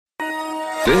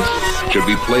This should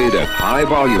be played at high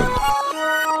volume.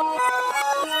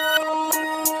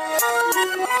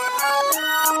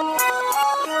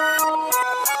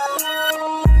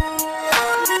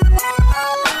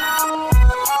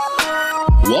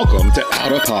 Welcome to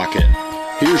Out of Pocket.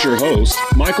 Here's your host,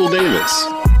 Michael Davis.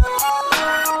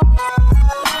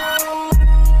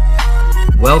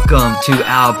 Welcome to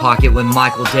Out of Pocket with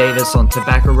Michael Davis on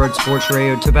Tobacco Road Sports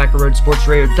Radio,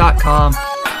 TobaccoRoadSportsRadio.com,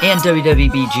 and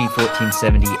WWBG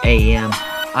 1470 AM.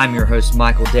 I'm your host,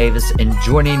 Michael Davis, and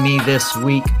joining me this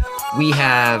week, we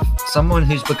have someone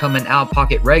who's become an Out of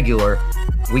Pocket regular.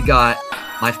 We got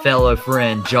my fellow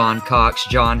friend, John Cox.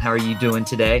 John, how are you doing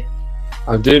today?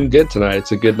 I'm doing good tonight.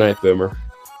 It's a good night, Boomer.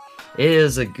 It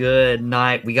is a good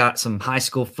night. We got some high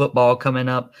school football coming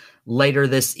up later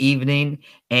this evening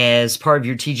as part of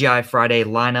your TGI Friday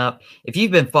lineup. If you've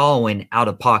been following Out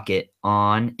of Pocket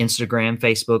on Instagram,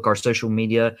 Facebook, our social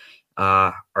media,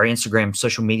 our Instagram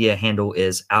social media handle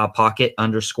is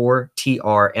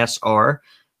outofpocket_TRSR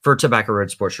for Tobacco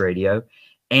Road Sports Radio.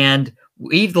 And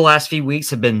we've the last few weeks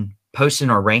have been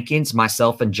posting our rankings,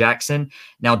 myself and Jackson.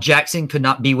 Now, Jackson could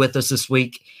not be with us this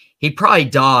week. He probably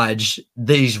dodged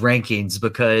these rankings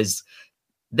because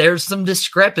there's some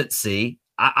discrepancy.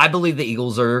 I believe the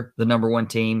Eagles are the number one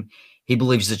team. He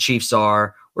believes the Chiefs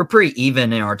are. We're pretty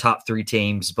even in our top three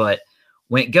teams, but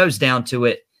when it goes down to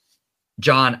it,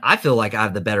 John, I feel like I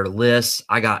have the better list.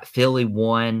 I got Philly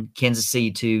 1, Kansas City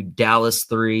 2, Dallas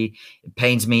 3. It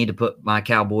pains me to put my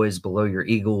Cowboys below your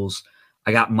Eagles.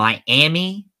 I got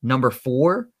Miami number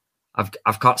 4.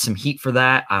 I've caught some heat for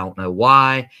that. I don't know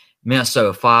why.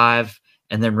 Minnesota 5,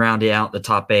 and then rounding out the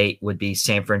top 8 would be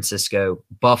San Francisco,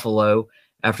 Buffalo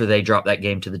after they dropped that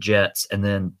game to the Jets, and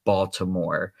then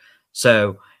Baltimore.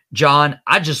 So, John,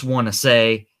 I just want to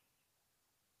say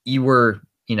you were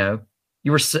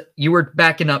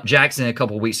backing up Jackson a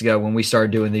couple of weeks ago when we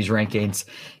started doing these rankings.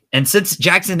 And since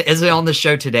Jackson isn't on the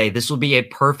show today, this will be a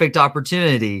perfect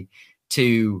opportunity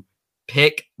to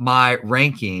pick my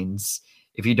rankings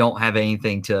if you don't have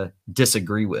anything to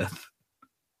disagree with.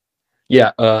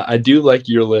 Yeah, I do like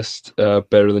your list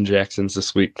better than Jackson's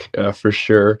this week, for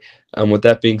sure. With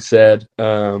that being said,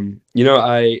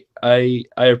 I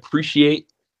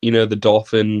appreciate, the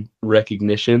Dolphin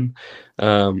recognition. I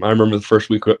remember the first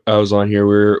week I was on here,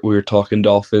 we were talking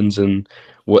Dolphins and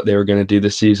what they were going to do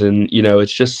this season.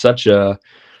 It's just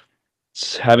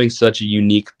having such a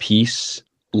unique piece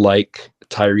like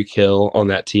Tyreek Hill on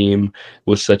that team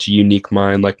with such a unique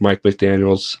mind like Mike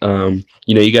McDaniels.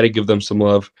 You got to give them some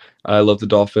love. I love the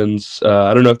Dolphins.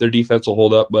 I don't know if their defense will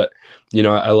hold up, but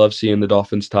I love seeing the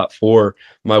Dolphins top 4.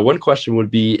 My one question would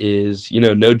be is,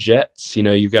 no Jets.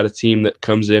 You've got a team that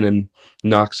comes in and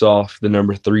knocks off the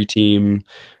number 3 team.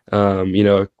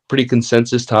 A pretty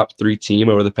consensus top 3 team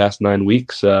over the past 9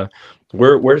 weeks.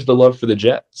 Where's the love for the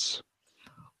Jets?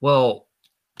 Well,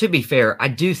 to be fair, I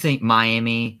do think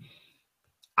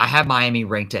I have Miami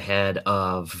ranked ahead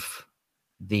of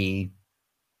the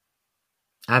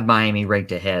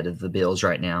Bills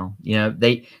right now.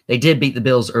 They did beat the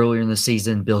Bills earlier in the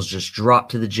season. Bills just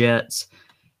dropped to the Jets.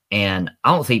 And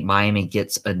I don't think Miami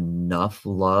gets enough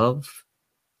love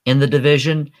in the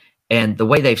division. And the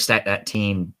way they've stacked that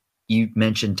team, you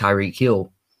mentioned Tyreek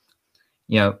Hill.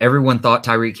 Everyone thought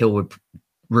Tyreek Hill would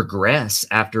regress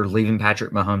after leaving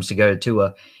Patrick Mahomes to go to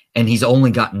Tua, and he's only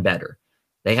gotten better.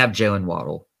 They have Jalen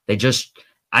Waddle.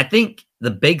 I think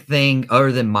the big thing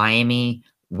other than Miami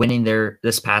winning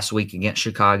this past week against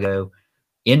Chicago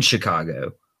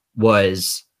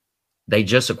was they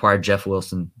just acquired Jeff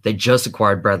Wilson. They just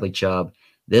acquired Bradley Chubb.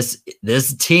 This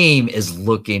team is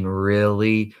looking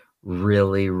really,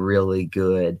 really, really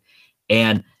good.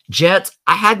 And Jets,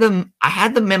 I had them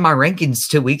in my rankings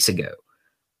 2 weeks ago.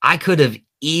 I could have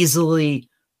easily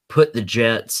put the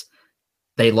Jets.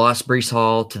 They lost Breece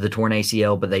Hall to the torn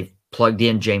ACL, but they plugged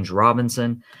in James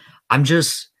Robinson.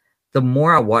 The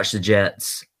more I watch the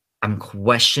Jets, I'm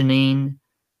questioning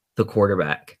the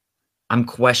quarterback. I'm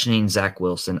questioning Zach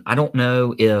Wilson. I don't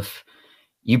know if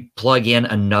you plug in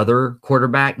another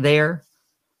quarterback there,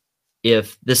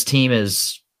 if this team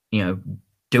is,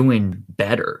 doing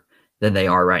better than they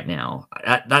are right now.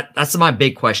 That's my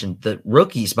big question. The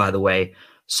rookies, by the way,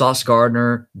 Sauce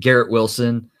Gardner, Garrett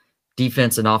Wilson,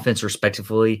 defense and offense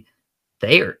respectively,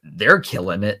 they're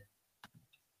killing it.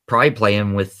 Probably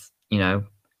playing with,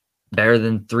 better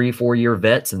than 3-4 year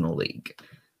vets in the league.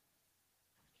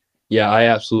 Yeah, I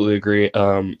absolutely agree.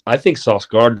 I think Sauce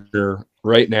Gardner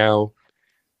right now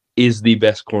is the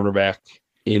best cornerback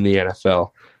in the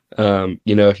NFL.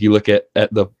 If you look at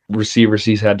the receivers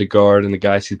he's had to guard and the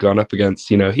guys he's gone up against,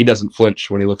 he doesn't flinch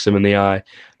when he looks him in the eye.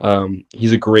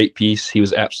 He's a great piece. He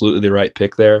was absolutely the right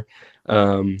pick there.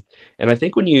 And I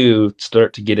think when you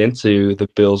start to get into the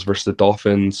Bills versus the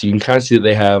Dolphins, you can kind of see that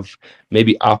they have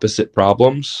maybe opposite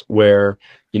problems where,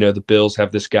 the Bills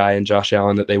have this guy in Josh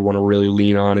Allen that they want to really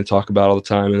lean on and talk about all the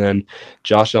time. And then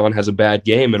Josh Allen has a bad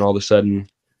game and all of a sudden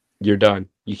you're done.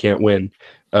 You can't win.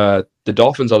 The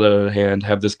Dolphins, on the other hand,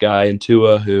 have this guy in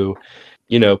Tua who,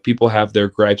 people have their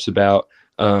gripes about,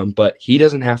 but he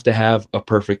doesn't have to have a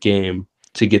perfect game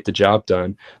to get the job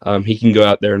done. He can go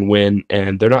out there and win,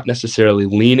 and they're not necessarily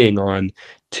leaning on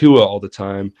Tua all the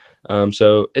time.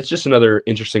 So it's just another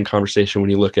interesting conversation when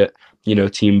you look at,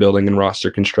 team building and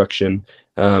roster construction,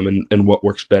 and what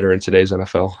works better in today's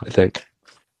NFL, I think.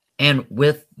 And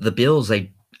with the Bills,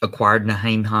 they acquired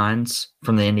Nyheim Hines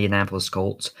from the Indianapolis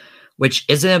Colts, which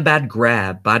isn't a bad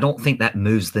grab, but I don't think that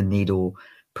moves the needle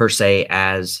per se,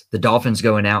 as the Dolphins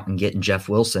going out and getting Jeff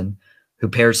Wilson, who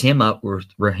pairs him up with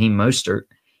Raheem Mostert.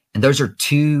 And those are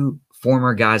two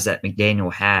former guys that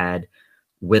McDaniel had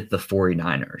with the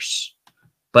 49ers.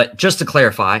 But just to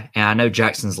clarify, and I know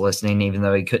Jackson's listening, even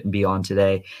though he couldn't be on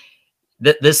today,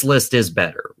 this list is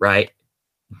better, right?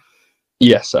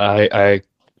 Yes, I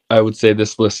would say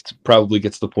this list probably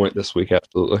gets the point this week,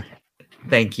 absolutely.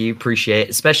 Thank you. Appreciate it,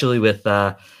 especially with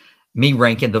me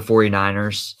ranking the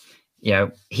 49ers.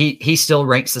 He still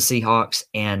ranks the Seahawks,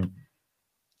 and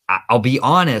I'll be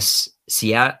honest,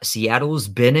 Seattle's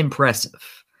been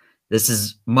impressive. This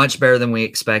is much better than we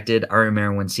expected. I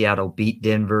remember when Seattle beat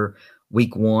Denver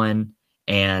week 1,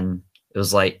 and it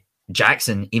was like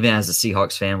Jackson, even as a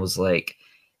Seahawks fan, was like,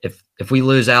 if we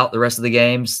lose out the rest of the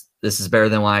games, this is better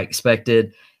than what I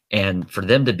expected. And for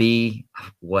them to be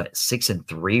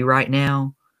 6-3 right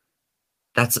now,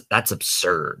 that's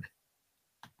absurd.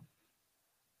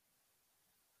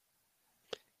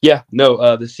 Yeah,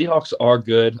 no, the Seahawks are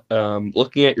good.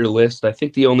 Looking at your list, I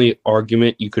think the only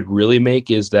argument you could really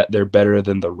make is that they're better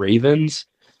than the Ravens.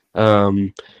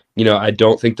 I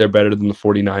don't think they're better than the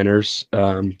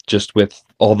 49ers, just with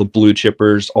all the blue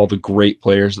chippers, all the great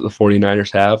players that the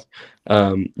 49ers have.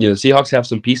 The Seahawks have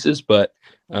some pieces, but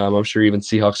I'm sure even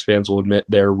Seahawks fans will admit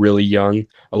they're really young.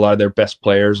 A lot of their best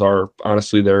players are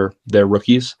honestly they're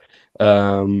rookies.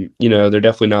 They're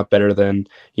definitely not better than,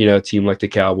 a team like the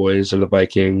Cowboys or the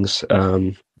Vikings.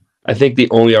 I think the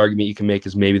only argument you can make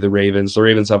is maybe the Ravens. The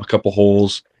Ravens have a couple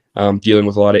holes, dealing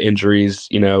with a lot of injuries.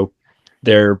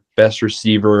 Their best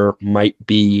receiver might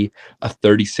be a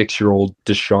 36-year-old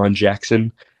Deshaun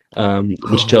Jackson,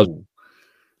 which tells you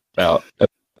about what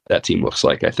that team looks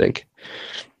like, I think.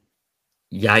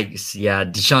 Yikes. Yeah,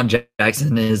 Deshaun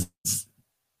Jackson is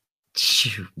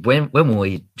 – when will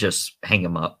we just hang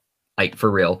him up? Like, for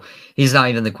real. He's not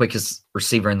even the quickest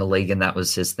receiver in the league, and that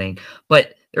was his thing.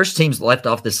 But there's teams left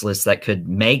off this list that could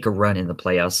make a run in the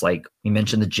playoffs. Like we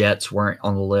mentioned, the Jets weren't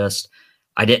on the list.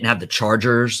 I didn't have the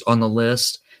Chargers on the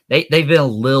list. They've been a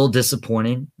little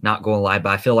disappointing, not going to lie,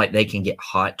 but I feel like they can get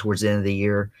hot towards the end of the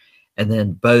year. And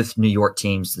then both New York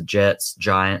teams, the Jets,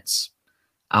 Giants,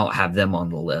 I don't have them on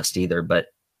the list either. But,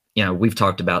 we've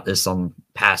talked about this on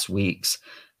past weeks.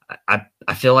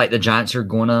 I feel like the Giants are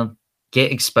going to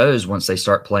get exposed once they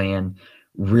start playing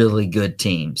really good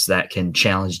teams that can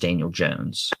challenge Daniel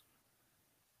Jones.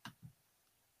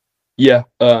 Yeah,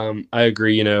 I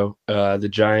agree. The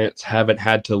Giants haven't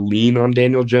had to lean on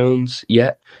Daniel Jones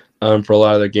yet for a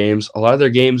lot of their games. A lot of their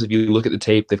games, if you look at the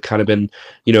tape, they've kind of been,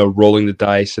 rolling the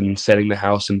dice and setting the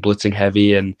house and blitzing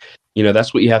heavy. And,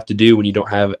 that's what you have to do when you don't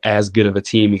have as good of a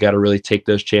team. You got to really take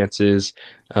those chances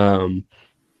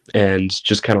and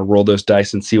just kind of roll those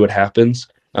dice and see what happens.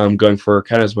 Going for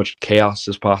kind of as much chaos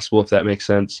as possible, if that makes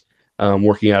sense,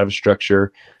 working out of a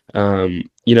structure. I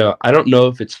don't know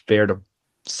if it's fair to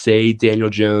say Daniel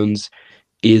Jones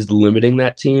is limiting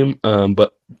that team,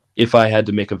 but if I had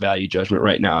to make a value judgment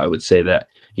right now, I would say that,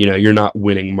 you're not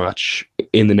winning much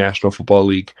in the National Football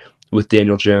League with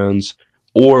Daniel Jones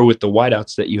or with the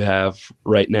wideouts that you have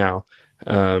right now.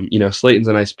 Slayton's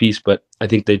a nice piece, but I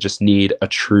think they just need a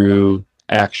true,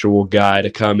 actual guy to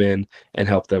come in and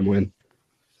help them win.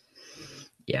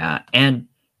 Yeah, and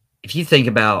if you think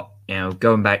about,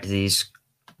 going back to these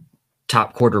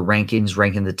top quarter rankings,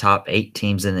 ranking the top 8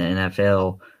 teams in the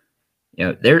NFL,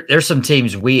 there's some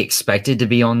teams we expected to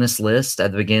be on this list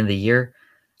at the beginning of the year.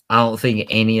 I don't think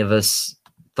any of us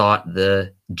thought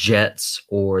the Jets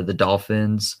or the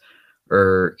Dolphins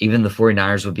or even the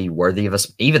 49ers would be worthy of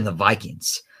us, even the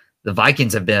Vikings. The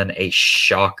Vikings have been a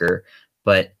shocker,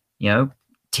 but,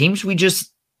 teams we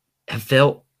just have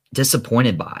felt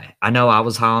disappointed by. I know I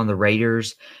was high on the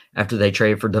Raiders, after they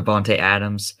traded for Devontae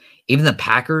Adams. Even the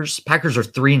Packers are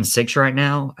 3-6 right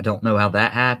now. I don't know how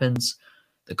that happens.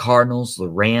 The Cardinals, the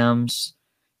Rams,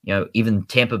 even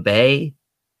Tampa Bay,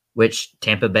 which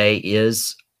Tampa Bay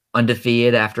is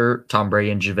undefeated after Tom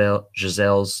Brady and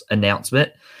Gisele's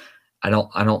announcement. I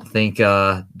don't think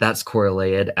that's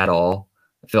correlated at all.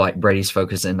 I feel like Brady's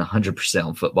focusing 100%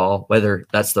 on football, whether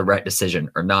that's the right decision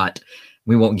or not.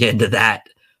 We won't get into that.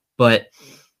 But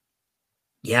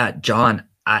yeah, John,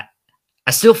 I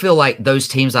still feel like those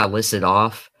teams I listed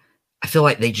off, I feel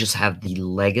like they just have the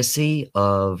legacy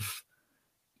of,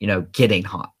 getting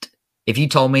hot. If you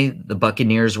told me the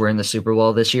Buccaneers were in the Super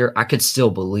Bowl this year, I could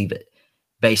still believe it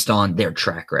based on their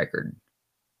track record.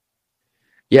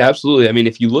 Yeah, absolutely. I mean,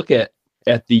 if you look at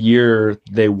the year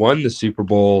they won the Super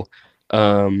Bowl,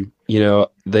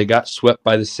 they got swept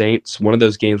by the Saints. One of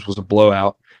those games was a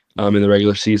blowout in the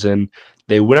regular season.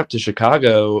 They went up to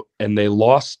Chicago and they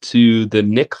lost to the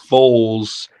Nick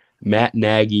Foles, Matt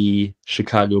Nagy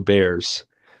Chicago Bears.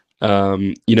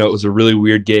 It was a really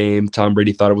weird game. Tom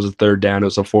Brady thought it was a third down. It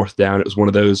was a fourth down. It was one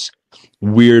of those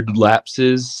weird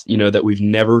lapses, that we've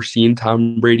never seen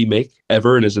Tom Brady make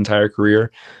ever in his entire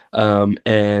career. A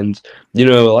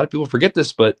lot of people forget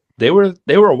this, but they were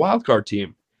a wild card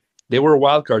team. They were a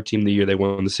wild card team the year they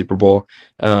won the Super Bowl.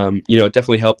 It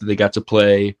definitely helped that they got to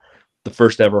play the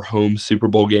first ever home Super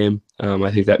Bowl game.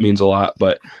 I think that means a lot,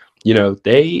 but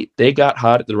they got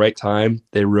hot at the right time.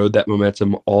 They rode that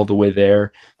momentum all the way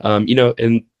there.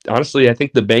 And honestly, I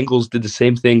think the Bengals did the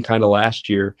same thing kind of last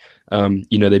year.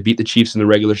 They beat the Chiefs in the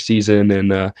regular season,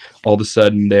 and all of a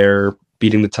sudden they're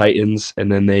beating the Titans,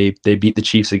 and then they beat the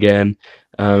Chiefs again,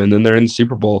 and then they're in the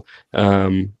Super Bowl.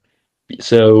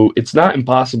 So it's not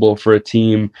impossible for a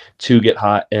team to get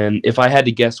hot. And if I had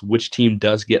to guess which team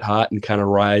does get hot and kind of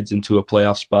rides into a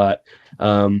playoff spot,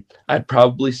 I'd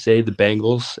probably say the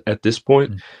Bengals at this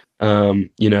point.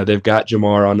 They've got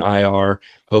Jamar on IR.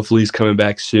 Hopefully he's coming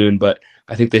back soon. But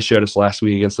I think they showed us last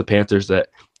week against the Panthers that,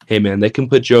 hey, man, they can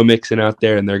put Joe Mixon out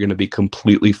there and they're going to be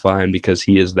completely fine because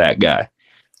he is that guy.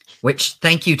 Which,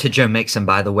 thank you to Joe Mixon,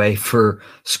 by the way, for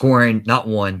scoring not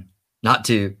 1, not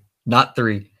 2, not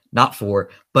 3, not 4,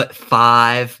 but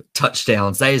 5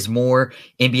 touchdowns. That is more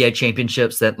NBA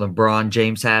championships that LeBron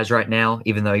James has right now,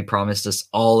 even though he promised us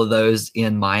all of those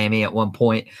in Miami at one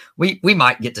point. We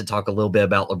might get to talk a little bit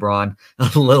about LeBron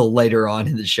a little later on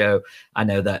in the show. I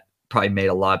know that probably made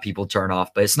a lot of people turn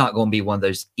off, but it's not going to be one of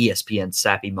those ESPN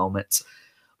sappy moments.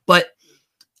 But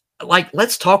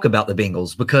let's talk about the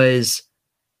Bengals because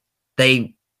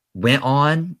they went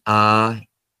on to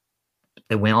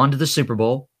the Super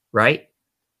Bowl, right?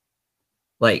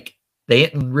 They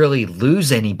didn't really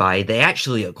lose anybody. They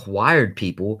actually acquired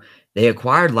people. They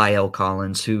acquired La'el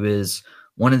Collins, who is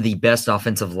one of the best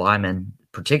offensive linemen,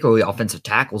 particularly offensive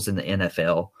tackles in the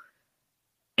NFL.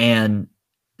 And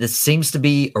this seems to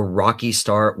be a rocky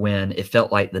start when it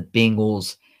felt like the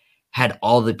Bengals had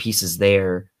all the pieces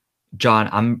there. John,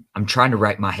 I'm trying to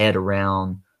wrap my head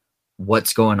around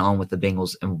what's going on with the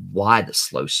Bengals and why the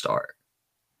slow start.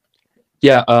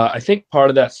 Yeah, I think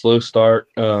part of that slow start,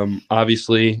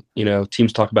 obviously,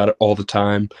 teams talk about it all the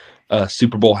time.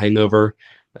 Super Bowl hangover.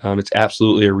 It's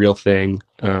absolutely a real thing.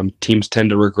 Teams tend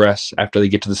to regress after they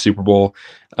get to the Super Bowl.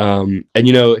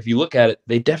 If you look at it,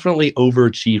 they definitely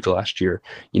overachieved last year.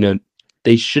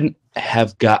 They shouldn't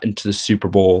have gotten to the Super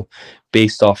Bowl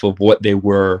based off of what they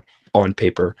were on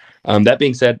paper. That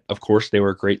being said, of course, they were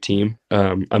a great team.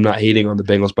 I'm not hating on the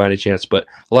Bengals by any chance, but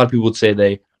a lot of people would say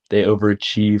they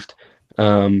overachieved.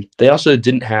 They also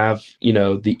didn't have,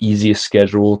 the easiest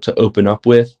schedule to open up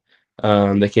with.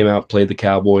 They came out, played the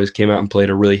Cowboys, came out and played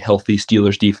a really healthy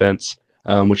Steelers defense,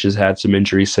 which has had some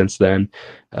injuries since then.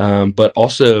 But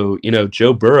also,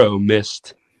 Joe Burrow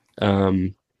missed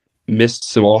some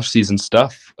offseason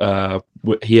stuff.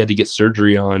 He had to get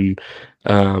surgery on,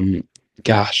 his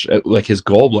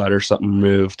gallbladder or something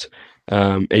removed.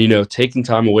 Taking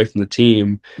time away from the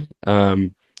team,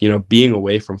 being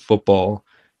away from football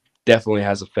definitely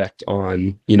has effect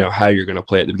on, how you're going to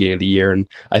play at the beginning of the year. And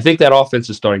I think that offense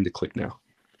is starting to click now.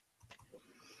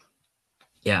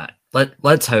 Yeah,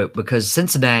 let's hope, because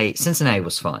Cincinnati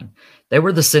was fun. They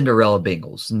were the Cinderella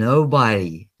Bengals.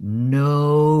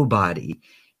 Nobody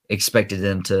expected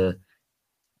them to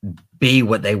be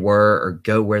what they were or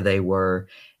go where they were.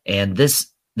 And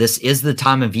this is the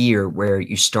time of year where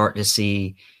you start to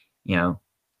see,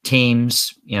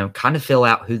 teams, kind of fill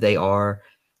out who they are.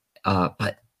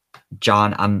 But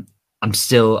John, I'm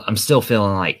still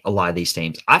feeling like a lot of these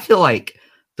teams. I feel like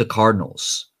the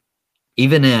Cardinals,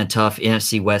 even in a tough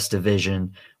NFC West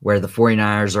division where the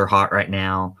 49ers are hot right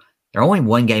now, they're only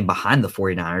one game behind the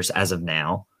 49ers as of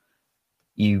now.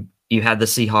 You have the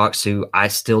Seahawks, who I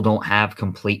still don't have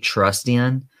complete trust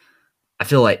in. I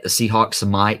feel like the Seahawks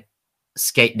might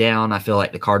skate down. I feel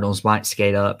like the Cardinals might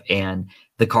skate up, and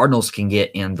the Cardinals can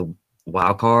get in the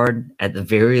wild card at the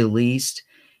very least.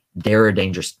 They're a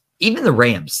dangerous. Even the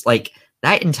Rams, like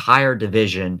that entire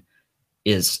division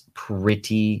is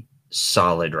pretty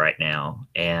solid right now,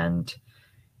 and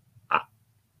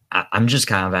I'm just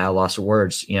kind of at a loss of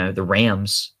words. The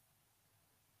Rams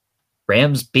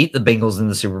beat the Bengals in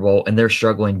the Super Bowl, and they're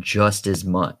struggling just as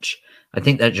much. I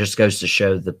think that just goes to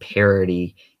show the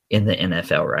parity in the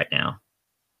NFL right now.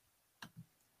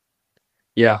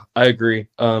 Yeah, I agree.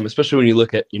 Especially when you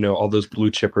look at, all those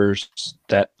blue chippers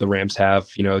that the Rams have,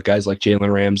 guys like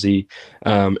Jalen Ramsey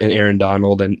and Aaron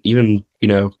Donald, and even,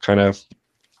 kind of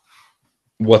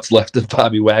what's left of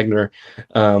Bobby Wagner,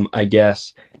 I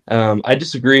guess. I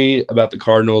disagree about the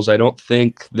Cardinals. I don't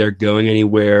think they're going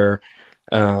anywhere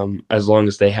as long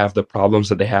as they have the problems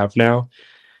that they have now.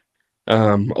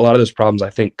 A lot of those problems, I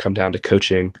think, come down to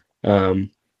coaching.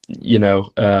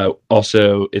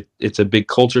 Also, it's a big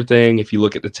culture thing. If you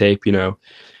look at the tape,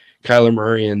 Kyler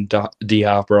Murray and D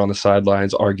Hop are on the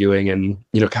sidelines arguing, and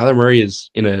Kyler Murray is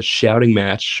in a shouting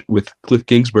match with Cliff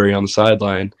Kingsbury on the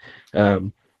sideline.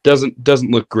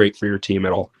 Doesn't look great for your team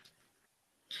at all.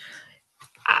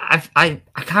 I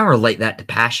kind of relate that to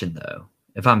passion, though,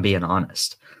 if I'm being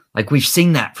honest. Like, we've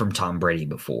seen that from Tom Brady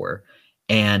before.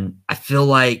 And I feel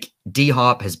like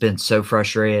D-Hop has been so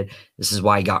frustrated. This is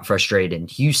why he got frustrated in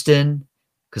Houston,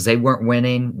 because they weren't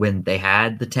winning when they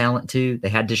had the talent to. They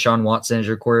had Deshaun Watson as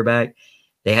your quarterback.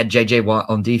 They had J.J. Watt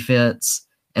on defense.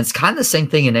 And it's kind of the same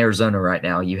thing in Arizona right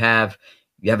now. You have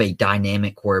a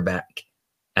dynamic quarterback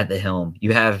at the helm.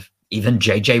 You have even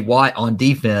J.J. Watt on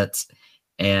defense,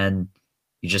 and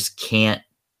you just can't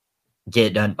get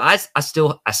it done. But I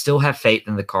still have faith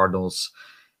in the Cardinals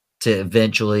to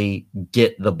eventually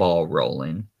get the ball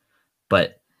rolling.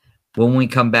 But when we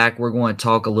come back, we're going to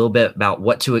talk a little bit about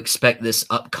what to expect this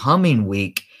upcoming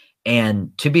week.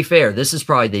 And to be fair, this is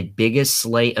probably the biggest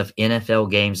slate of NFL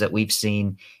games that we've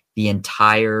seen the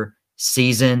entire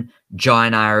season. John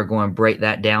and I are going to break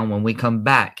that down when we come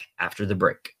back after the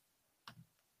break.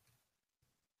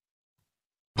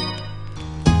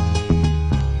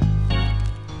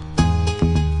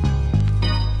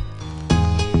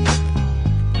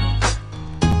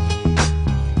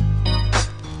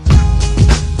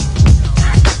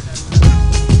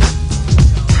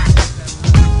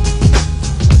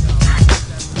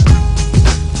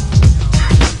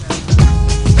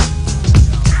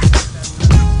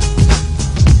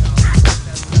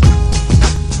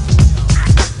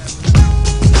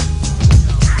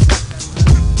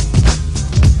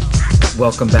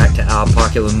 Welcome back to Out of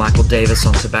Pocket with Michael Davis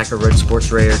on Tobacco Road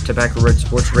Sports Radio,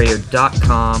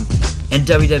 TobaccoRoadSportsRadio.com, and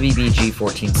WWBG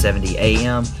 1470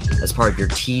 AM as part of your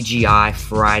TGI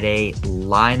Friday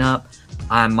lineup.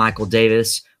 I'm Michael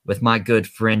Davis with my good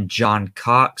friend John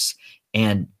Cox.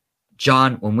 And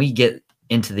John, when we get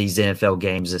into these NFL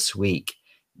games this week,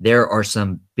 there are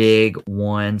some big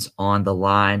ones on the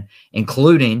line,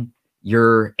 including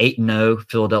your 8-0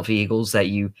 Philadelphia Eagles that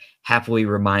you happily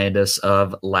reminded us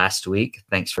of last week.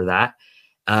 Thanks for that.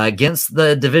 Against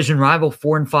the division rival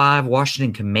 4-5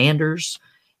 Washington Commanders.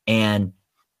 And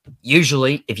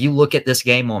usually, if you look at this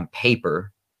game on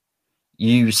paper,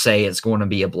 you say it's going to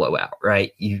be a blowout,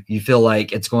 right? You feel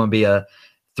like it's going to be a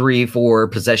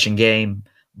 3-4 possession game.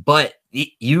 But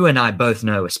you and I both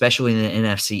know, especially in the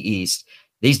NFC East,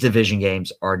 these division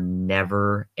games are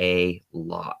never a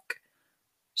lock.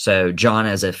 So, John,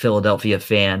 as a Philadelphia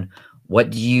fan,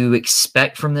 what do you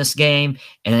expect from this game?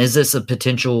 And is this a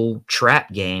potential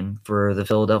trap game for the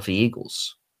Philadelphia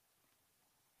Eagles?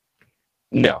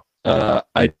 No,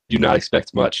 I do not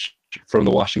expect much from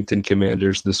the Washington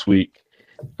Commanders this week.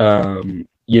 The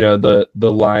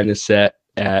line is set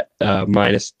at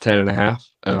minus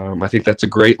 10.5. I think that's a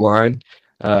great line.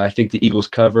 I think the Eagles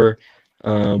cover.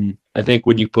 I think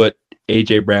when you put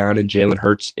A.J. Brown and Jalen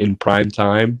Hurts in prime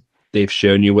time, they've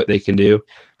shown you what they can do.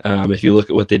 If you look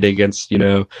at what they did against,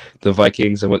 the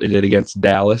Vikings and what they did against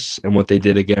Dallas and what they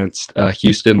did against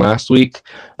Houston last week,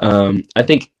 I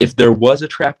think if there was a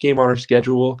trap game on our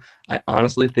schedule, I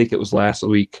honestly think it was last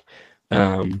week.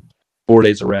 4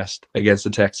 days of rest against the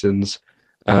Texans.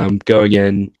 Going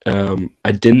in,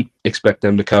 I didn't expect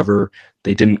them to cover.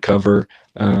 They didn't cover.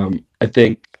 I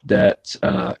think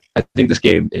this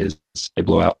game is a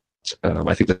blowout.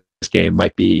 I think that this game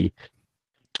might be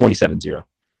 27-0.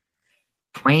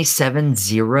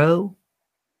 27-0?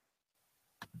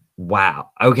 Wow.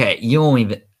 Okay. You don't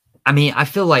even. I mean, I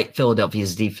feel like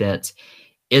Philadelphia's defense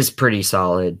is pretty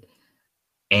solid,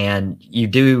 and you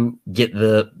do get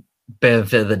the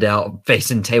benefit of the doubt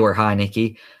facing Taylor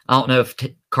Heineke. I don't know if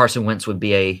Carson Wentz would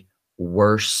be a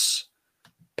worse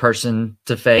person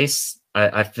to face.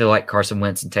 I feel like Carson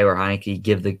Wentz and Taylor Heineke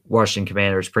give the Washington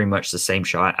Commanders pretty much the same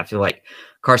shot. I feel like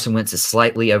Carson Wentz is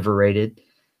slightly overrated.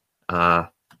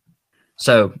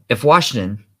 So if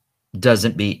Washington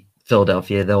doesn't beat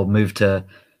Philadelphia, they'll move to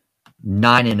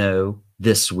 9-0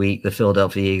 this week, the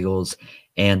Philadelphia Eagles.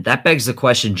 And that begs the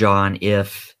question, John,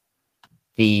 if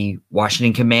the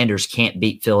Washington Commanders can't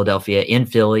beat Philadelphia in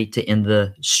Philly to end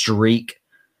the streak,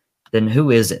 then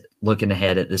who is it looking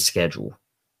ahead at this schedule?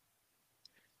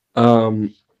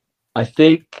 I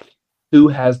think who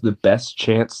has the best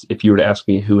chance, if you were to ask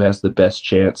me who has the best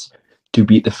chance to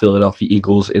beat the Philadelphia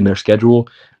Eagles in their schedule,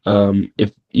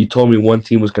 if you told me one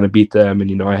team was going to beat them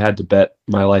and, I had to bet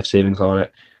my life savings on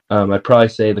it, I'd probably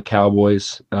say the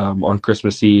Cowboys on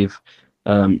Christmas Eve.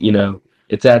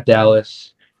 It's at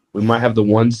Dallas. We might have the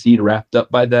 1 seed wrapped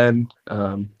up by then.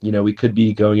 We could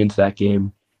be going into that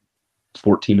game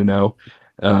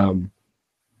 14-0,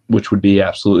 which would be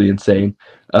absolutely insane.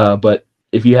 But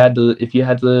if you had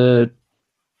to,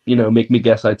 make me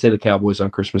guess, I'd say the Cowboys on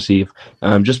Christmas Eve,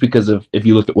 just because of if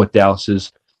you look at what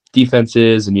Dallas's defense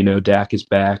is, and Dak is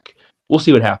back. We'll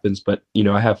see what happens, but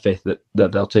I have faith that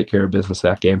they'll take care of business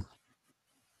that game.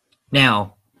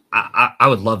 Now, I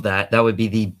would love that. That would be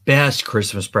the best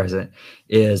Christmas present,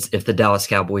 is if the Dallas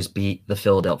Cowboys beat the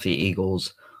Philadelphia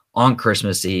Eagles on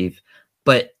Christmas Eve.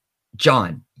 But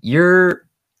John, you're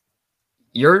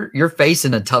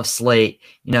facing a tough slate.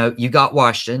 You got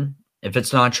Washington. If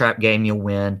it's not a trap game, you'll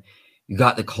win. You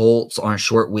got the Colts on a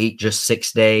short week, just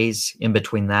 6 days in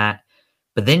between that.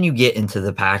 But then you get into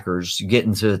the Packers, you get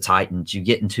into the Titans, you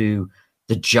get into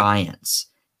the Giants.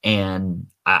 And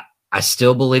I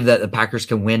still believe that the Packers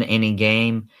can win any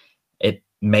game. It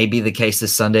may be the case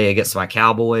this Sunday against my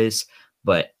Cowboys,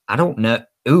 but I don't know.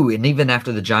 Ooh, and even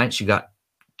after the Giants, you got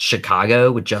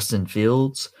Chicago with Justin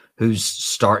Fields, who's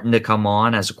starting to come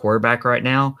on as a quarterback right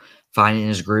now, finding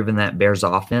his groove in that Bears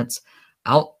offense.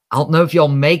 I don't know if y'all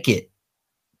make it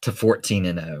to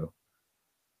 14-0,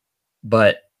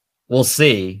 but we'll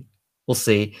see. We'll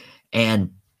see.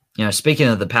 And, speaking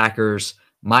of the Packers,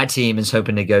 my team is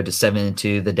hoping to go to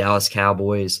 7-2, the Dallas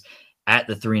Cowboys at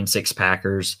the 3-6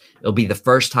 Packers. It'll be the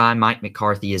first time Mike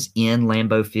McCarthy is in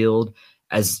Lambeau Field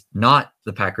as not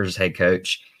the Packers head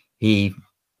coach. He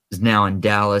is now in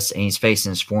Dallas, and he's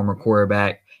facing his former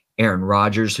quarterback, Aaron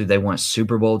Rodgers, who they won a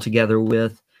Super Bowl together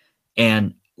with.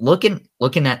 And looking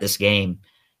at this game,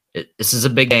 this is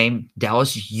a big game.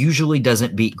 Dallas usually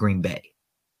doesn't beat Green Bay.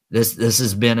 This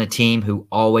has been a team who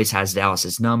always has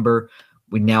Dallas's number.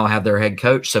 We now have their head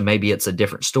coach, so maybe it's a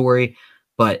different story.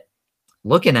 But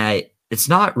looking at it, it's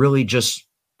not really just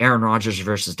Aaron Rodgers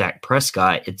versus Dak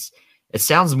Prescott. It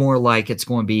sounds more like it's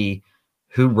going to be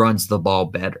who runs the ball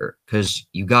better, because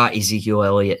you got Ezekiel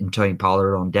Elliott and Tony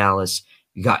Pollard on Dallas.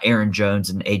 You got Aaron Jones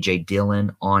and A.J.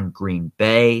 Dillon on Green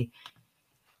Bay.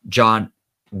 John,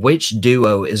 which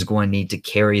duo is going to need to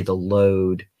carry the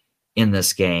load in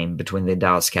this game between the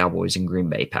Dallas Cowboys and Green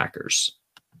Bay Packers?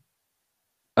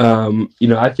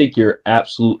 I think you're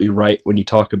absolutely right when you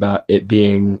talk about it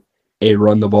being a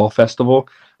run the ball festival.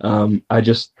 I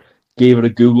just gave it a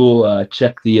Google,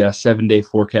 check the 7-day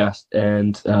forecast,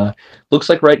 and looks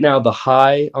like right now the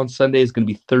high on Sunday is going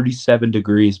to be 37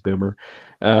 degrees, Boomer.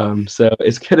 So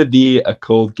it's going to be a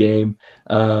cold game.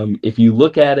 If you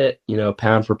look at it,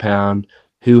 pound for pound,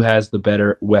 who has the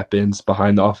better weapons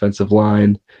behind the offensive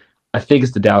line? I think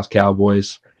it's the Dallas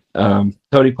Cowboys.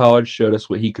 Tony Pollard showed us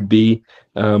what he could be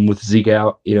with Zeke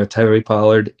out. Tony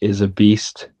Pollard is a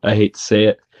beast. I hate to say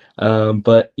it.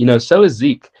 But so is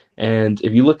Zeke. And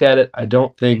if you look at it, I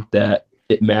don't think that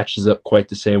it matches up quite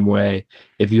the same way.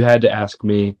 If you had to ask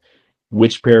me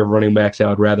which pair of running backs I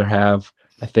would rather have,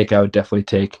 I think I would definitely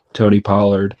take Tony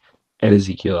Pollard and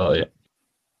Ezekiel Elliott.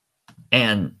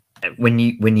 And when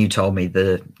you told me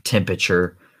the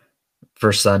temperature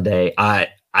for Sunday, I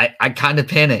kind of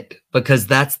panicked, because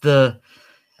that's the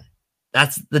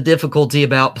difficulty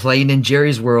about playing in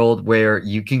Jerry's world, where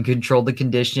you can control the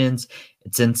conditions.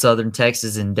 It's in Southern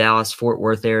Texas, in Dallas, Fort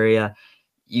Worth area.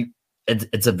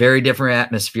 It's a very different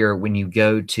atmosphere when you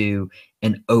go to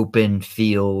an open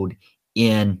field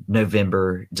in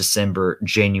November, December,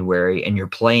 January, and you're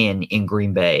playing in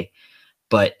Green Bay.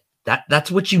 But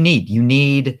that's what you need. You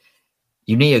need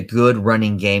a good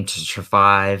running game to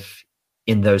survive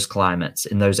in those climates,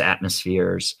 in those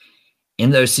atmospheres,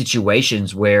 in those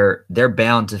situations where they're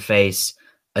bound to face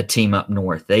a team up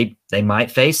north. They might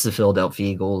face the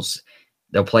Philadelphia Eagles.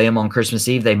 They'll play them on Christmas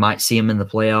Eve. They might see them in the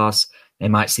playoffs. They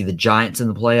might see the Giants in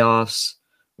the playoffs,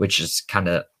 which is kind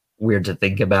of weird to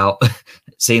think about.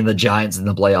 Seeing the Giants in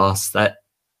the playoffs, that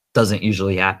doesn't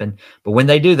usually happen. But when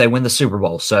they do, they win the Super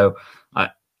Bowl. So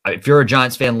if you're a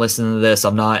Giants fan listening to this,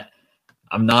 I'm not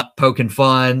poking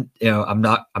fun. I'm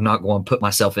not going to put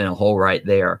myself in a hole right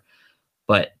there.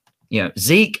 But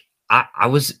Zeke, I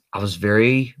was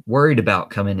very worried about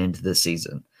coming into this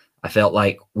season. I felt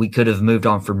like we could have moved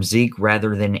on from Zeke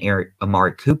rather than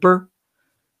Amari Cooper.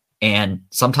 And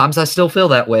sometimes I still feel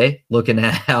that way looking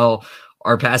at how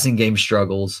our passing game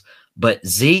struggles. But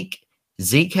Zeke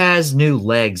has new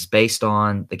legs based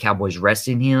on the Cowboys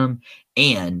resting him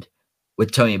and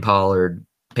with Tony Pollard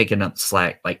picking up the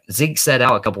slack. Like Zeke set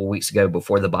out a couple of weeks ago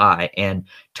before the bye, and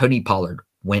Tony Pollard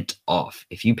went off.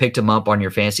 If you picked him up on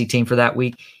your fantasy team for that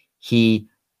week, he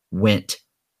went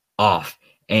off.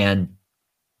 And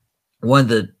one of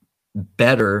the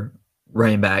better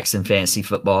running backs in fantasy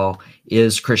football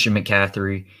is Christian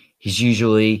McCaffrey. He's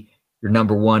usually your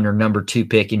number 1 or number 2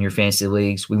 pick in your fantasy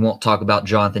leagues. We won't talk about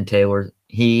Jonathan Taylor.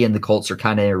 He and the Colts are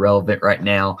kind of irrelevant right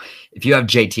now. If you have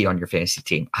JT on your fantasy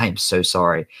team, I am so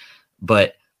sorry.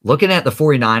 But looking at the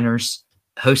 49ers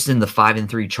hosting the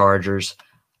 5-3 Chargers,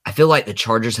 I feel like the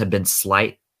Chargers have been a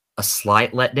slight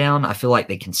letdown. I feel like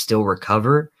they can still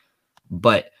recover.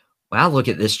 But when I look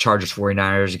at this Chargers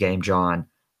 49ers game, John,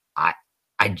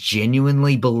 I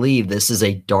genuinely believe this is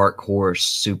a dark horse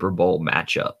Super Bowl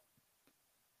matchup.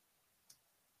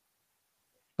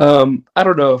 I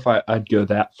don't know if I'd go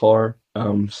that far,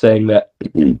 saying that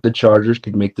the Chargers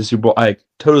could make the Super Bowl. I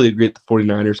totally agree that the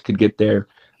 49ers could get there,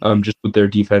 just with their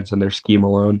defense and their scheme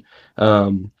alone.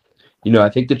 I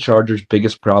think the Chargers'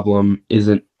 biggest problem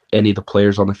isn't any of the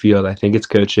players on the field. I think it's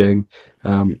coaching.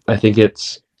 I think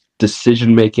it's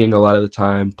decision-making a lot of the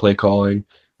time, play calling.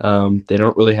 They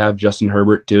don't really have Justin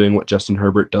Herbert doing what Justin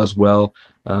Herbert does well.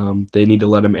 They need to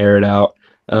let him air it out.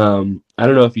 I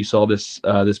don't know if you saw this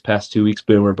this past 2 weeks,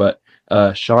 Boomer, but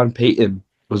Sean Payton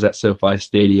was at SoFi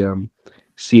Stadium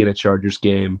seeing a Chargers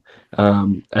game.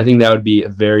 I think that would be a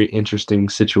very interesting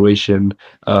situation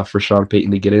for Sean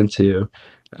Payton to get into.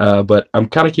 But I'm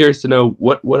kind of curious to know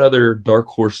what other dark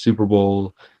horse Super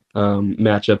Bowl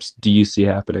matchups do you see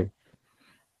happening?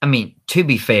 I mean, to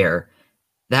be fair,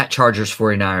 that Chargers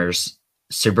 49ers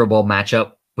Super Bowl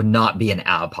matchup would not be an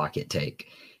out-of-pocket take.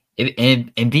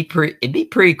 It'd be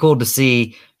pretty cool to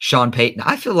see Sean Payton.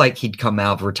 I feel like he'd come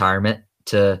out of retirement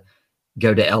to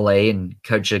go to LA and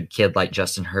coach a kid like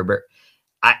Justin Herbert.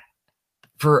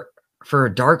 For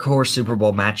a dark horse Super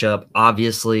Bowl matchup,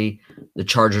 obviously the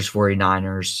Chargers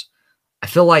 49ers. I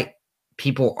feel like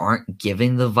people aren't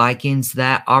giving the Vikings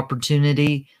that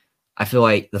opportunity. I feel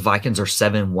like the Vikings are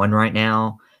 7-1 right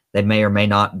now. They may or may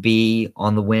not be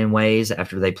on the win ways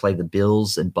after they play the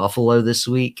Bills and Buffalo this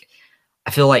week.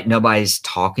 I feel like nobody's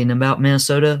talking about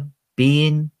Minnesota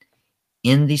being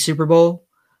in the Super Bowl,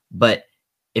 but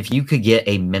if you could get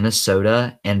a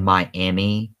Minnesota and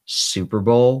Miami Super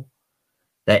Bowl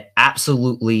that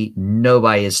absolutely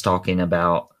nobody is talking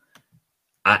about,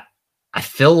 I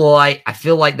feel like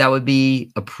that would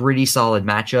be a pretty solid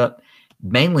matchup,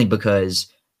 mainly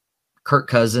because Kirk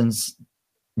Cousins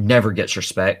never gets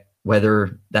respect,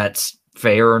 whether that's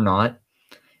fair or not.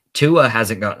 Tua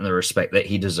hasn't gotten the respect that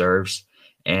he deserves,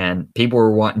 and people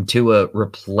were wanting Tua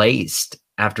replaced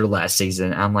after last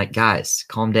season. I'm like, guys,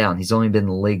 calm down. He's only been in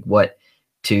the league,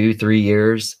 2-3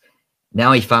 years?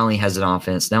 Now he finally has an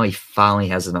offense. Now he finally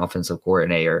has an offensive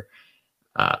coordinator.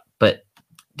 But,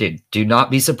 dude, do not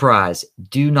be surprised.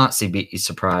 Do not be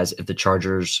surprised if the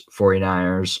Chargers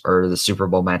 49ers are the Super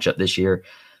Bowl matchup this year.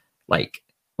 Like,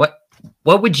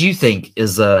 what would you think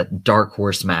is a dark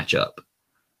horse matchup?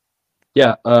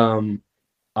 Yeah,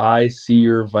 I see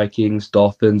your Vikings,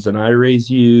 Dolphins, and I raise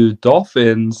you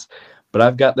Dolphins, but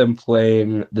I've got them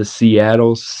playing the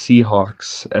Seattle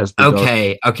Seahawks as the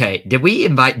Okay. Did we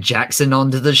invite Jackson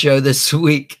onto the show this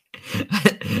week?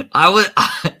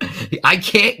 I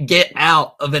can't get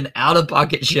out of an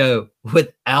out-of-pocket show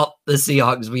without the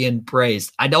Seahawks being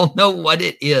praised. I don't know what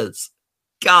it is.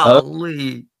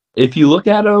 Golly. If you look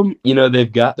at them,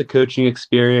 they've got the coaching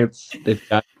experience. They've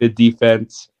got good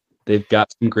defense. They've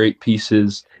got some great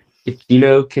pieces. If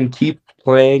can keep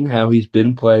playing how he's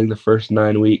been playing the first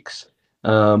 9 weeks,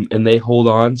 and they hold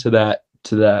on to that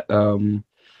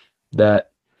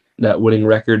winning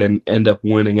record and end up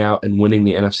winning out and winning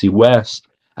the NFC West,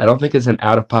 I don't think it's an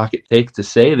out-of-pocket take to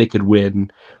say they could win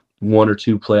 1 or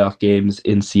 2 playoff games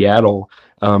in Seattle,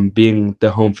 being the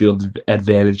home field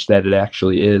advantage that it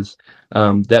actually is.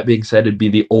 That being said, it'd be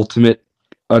the ultimate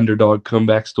underdog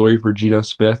comeback story for Geno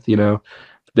Smith.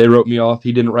 They wrote me off.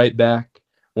 He didn't write back.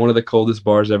 One of the coldest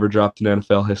bars ever dropped in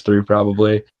NFL history,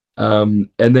 probably. And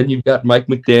then you've got Mike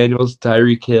McDaniels,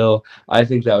 Tyreek Hill. I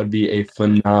think that would be a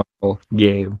phenomenal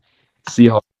game.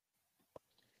 Seahawks.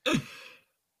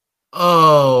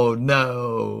 Oh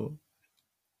no,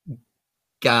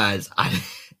 guys! I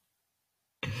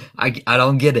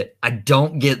don't get it. I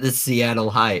don't get the Seattle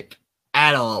hype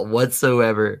at all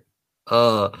whatsoever.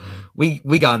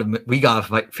 We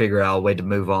gotta figure out a way to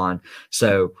move on.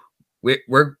 So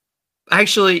we're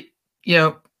actually,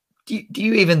 do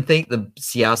you even think the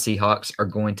Seattle Seahawks are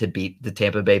going to beat the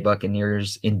Tampa Bay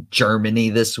Buccaneers in Germany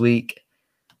this week?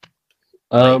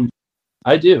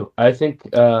 I do. I think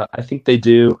they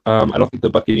do. I don't think the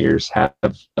Buccaneers have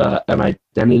an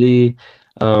identity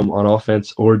on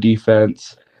offense or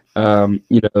defense.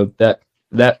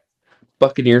 That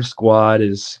Buccaneer squad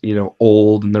is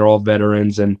old, and they're all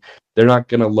veterans, and they're not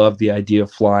going to love the idea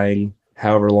of flying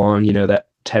however long that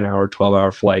 10-hour,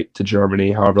 12-hour flight to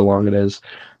Germany, however long it is.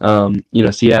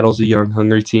 Seattle's a young,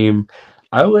 hungry team.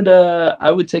 I would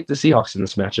take the Seahawks in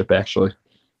this matchup. Actually,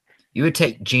 you would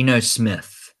take Geno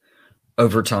Smith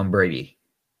over Tom Brady.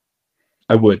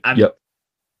 I would. Yep.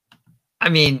 I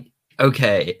mean,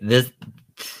 okay, this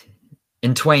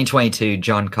in 2022,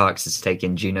 John Cox has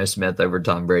taken Geno Smith over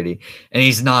Tom Brady, and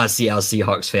he's not a Seattle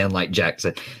Seahawks fan like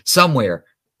Jackson. Somewhere,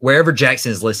 wherever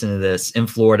Jackson is listening to this in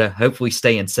Florida, hopefully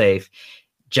staying safe.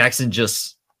 Jackson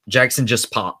just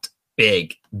popped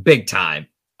big time.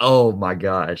 Oh my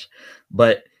gosh!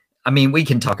 But I mean, we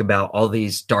can talk about all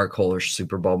these dark horse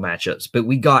Super Bowl matchups, but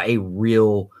we got a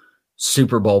real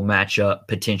Super Bowl matchup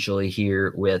potentially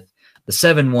here with the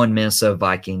 7-1 Minnesota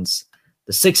Vikings,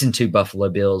 the 6-2 Buffalo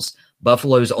Bills.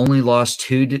 Buffalo's only lost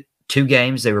two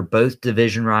games. They were both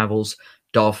division rivals,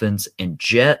 Dolphins and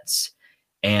Jets.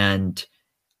 And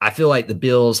I feel like the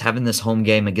Bills having this home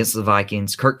game against the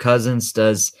Vikings, Kirk Cousins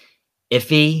does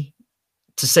iffy,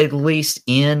 to say the least,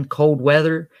 in cold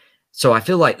weather. So I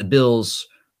feel like the Bills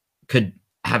could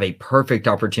have a perfect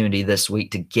opportunity this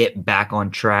week to get back on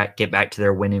track, get back to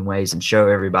their winning ways, and show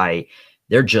everybody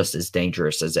they're just as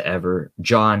dangerous as ever.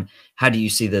 John, how do you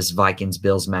see this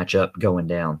Vikings-Bills matchup going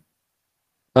down?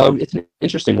 It's an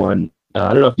interesting one.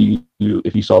 I don't know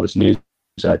if you saw this news.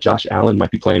 Josh Allen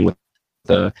might be playing with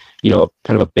kind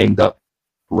of a banged up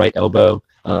right elbow.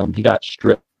 He got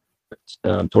stripped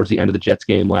towards the end of the Jets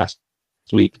game last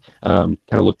week. Kind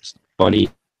of looked funny.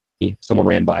 Someone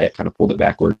ran by it, kind of pulled it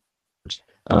backwards.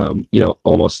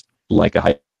 Almost like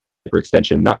a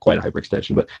hyperextension, not quite a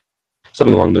hyperextension, but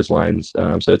something along those lines.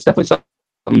 So it's definitely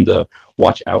something to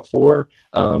watch out for.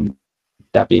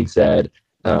 That being said,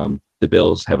 the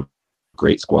Bills have a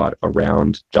great squad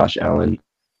around Josh Allen,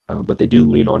 but they do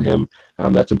lean on him.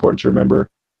 That's important to remember.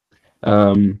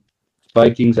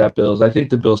 Vikings at Bills. I think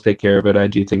the Bills take care of it. I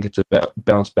do think it's a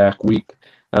bounce back week.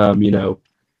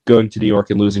 Going to New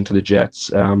York and losing to the Jets,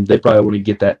 they probably want to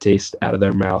get that taste out of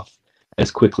their mouth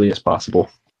as quickly as possible.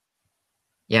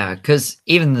 Yeah, because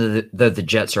even though the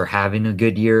Jets are having a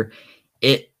good year,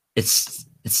 it's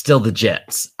still the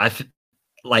Jets.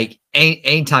 Like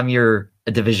anytime you're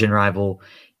a division rival,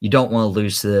 you don't want to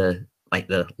lose to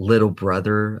the little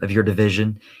brother of your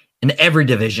division, and every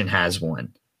division has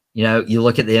one. You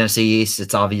look at the NFC East,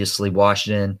 it's obviously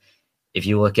Washington. If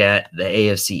you look at the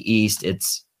AFC East,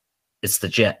 it's the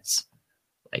Jets.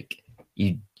 Like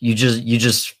you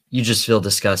just feel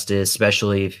disgusted,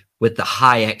 especially with the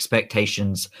high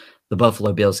expectations the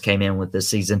Buffalo Bills came in with this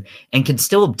season and can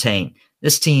still obtain.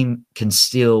 This team can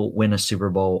still win a Super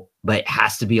Bowl, but it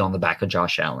has to be on the back of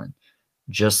Josh Allen.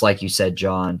 Just like you said,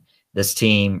 John, this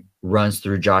team runs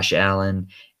through Josh Allen,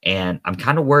 and I'm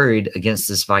kind of worried against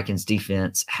this Vikings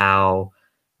defense how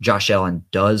Josh Allen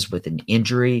does with an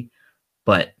injury.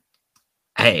 But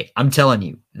hey, I'm telling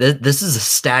you, this is a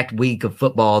stacked week of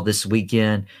football this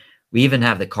weekend. We even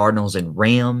have the Cardinals and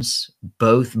Rams,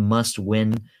 both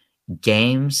must-win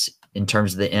games in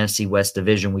terms of the NFC West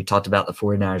division. We talked about the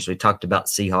 49ers. We talked about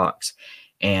Seahawks.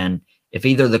 And if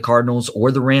either the Cardinals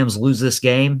or the Rams lose this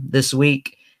game this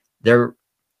week, they're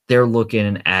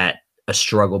looking at a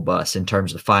struggle bus in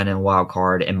terms of finding a wild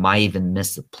card and might even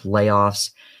miss the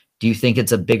playoffs. Do you think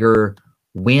it's a bigger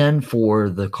win for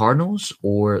the Cardinals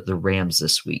or the Rams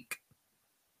this week?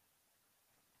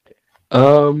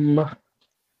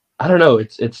 I don't know.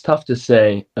 It's tough to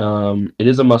say. It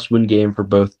is a must-win game for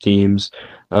both teams.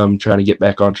 Trying to get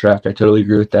back on track. I totally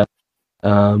agree with that.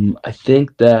 I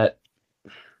think that,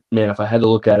 man, if I had to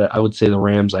look at it, I would say the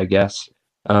Rams, I guess.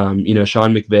 Sean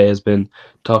McVay has been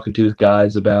talking to his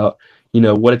guys about,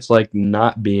 what it's like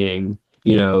not being,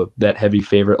 that heavy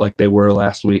favorite like they were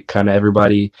last week. Kind of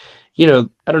everybody, I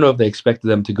don't know if they expected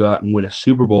them to go out and win a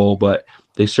Super Bowl, but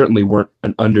they certainly weren't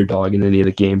an underdog in any of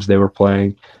the games they were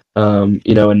playing. And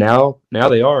now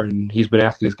they are, and he's been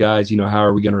asking his guys, how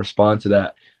are we going to respond to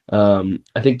that?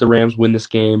 I think the Rams win this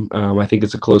game. I think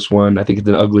it's a close one. I think it's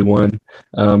an ugly one,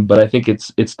 but I think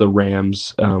it's the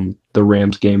Rams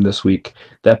game this week.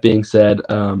 That being said,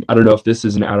 I don't know if this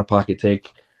is an out of pocket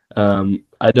take.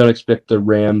 I don't expect the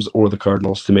Rams or the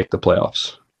Cardinals to make the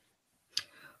playoffs.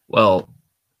 Well,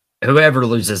 whoever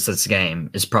loses this game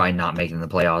is probably not making the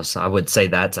playoffs. I would say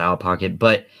that's out of pocket,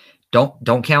 but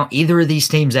don't count either of these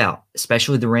teams out,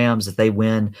 especially the Rams. If they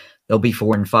win, they'll be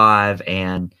 4-5,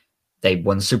 and they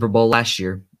won the Super Bowl last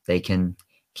year. They can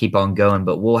keep on going,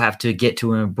 but we'll have to get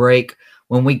to a break.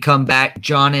 When we come back,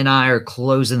 John and I are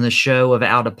closing the show of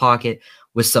Out of Pocket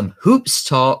with some hoops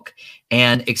talk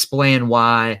and explain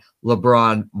why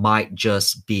LeBron might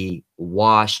just be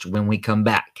washed when we come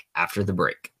back after the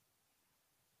break.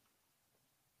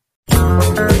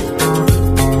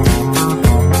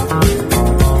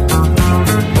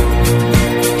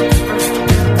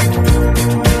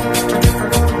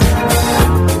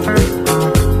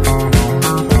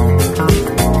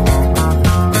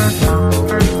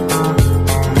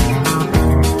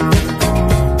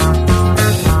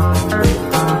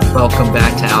 Welcome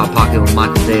back to Out of Pocket with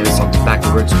Michael Davis on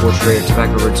Tobacco Road Sports Radio,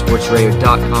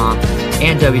 TobaccoRoadSportsRadio.com,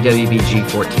 and WWBG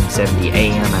 1470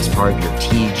 AM as part of your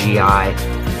TGI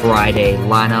Friday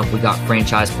lineup. We got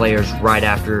franchise players right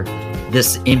after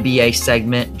this NBA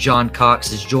segment. John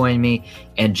Cox is joining me,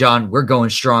 and John, we're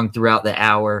going strong throughout the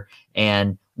hour,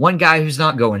 and one guy who's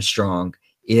not going strong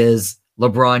is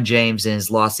LeBron James and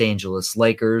his Los Angeles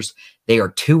Lakers. They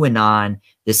are 2-9.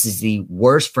 This is the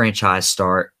worst franchise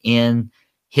start in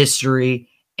history,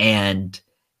 and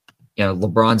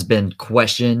LeBron's been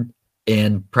questioned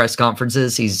in press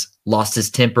conferences. He's lost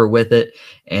his temper with it,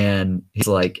 and he's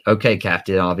like, okay,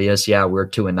 Captain Obvious, yeah, we're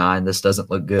 2-9, this doesn't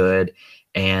look good.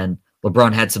 And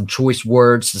LeBron had some choice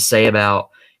words to say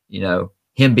about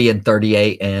him being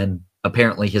 38, and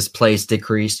apparently his plays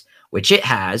decreased, which it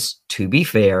has, to be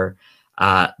fair.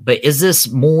 But is this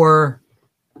more?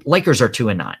 Lakers are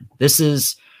 2-9. This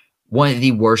is one of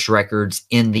the worst records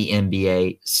in the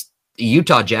NBA. The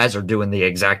Utah Jazz are doing the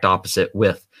exact opposite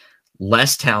with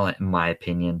less talent, in my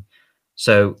opinion.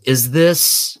 So is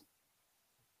this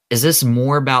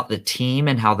more about the team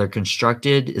and how they're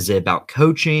constructed? Is it about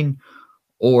coaching?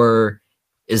 Or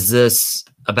is this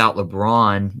about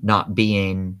LeBron not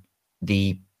being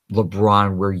the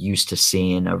LeBron we're used to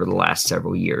seeing over the last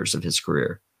several years of his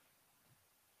career?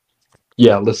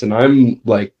 Yeah, listen, I'm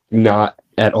not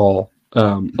at all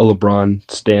a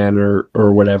LeBron stan or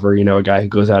whatever, a guy who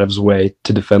goes out of his way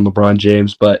to defend LeBron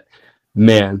James. But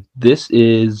man, this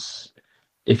is,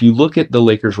 if you look at the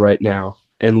Lakers right now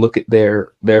and look at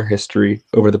their history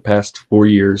over the past 4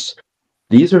 years,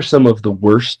 these are some of the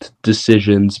worst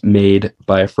decisions made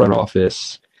by a front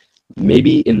office,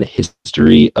 maybe in the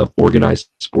history of organized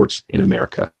sports in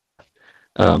America.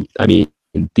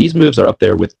 These moves are up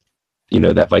there with,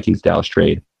 that Vikings-Dallas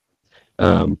trade.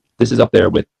 This is up there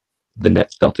with the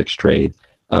Nets-Celtics trade.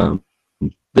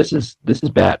 This is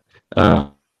bad.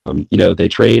 They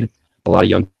trade a lot of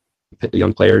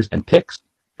young players and picks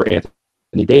for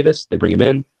Anthony Davis. They bring him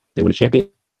in. They win a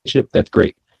championship. That's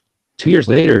great. 2 years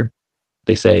later,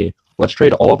 they say, let's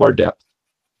trade all of our depth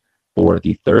for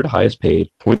the third highest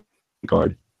paid point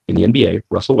guard in the NBA,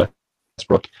 Russell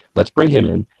Westbrook. Let's bring him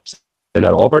in, send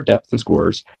out all of our depth and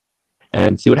scorers,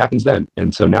 and see what happens then.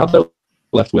 And so now they're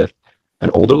left with an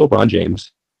older LeBron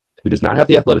James who does not have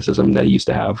the athleticism that he used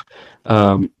to have,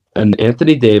 an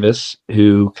Anthony Davis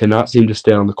who cannot seem to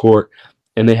stay on the court,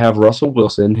 and they have Russell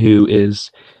Wilson he's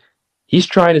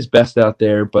trying his best out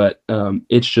there, but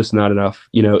it's just not enough.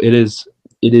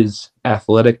 It is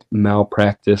athletic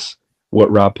malpractice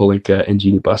what Rob Pelinka and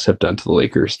Jeanie Buss have done to the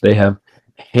Lakers. They have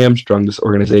hamstrung this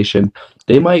organization.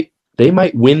 They might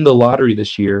win the lottery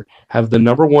this year, have the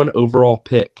number 1 overall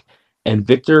pick, and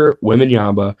Victor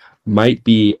Wembanyama might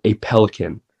be a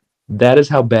Pelican. That is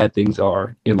how bad things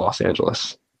are in Los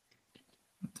Angeles.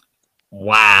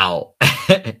 Wow.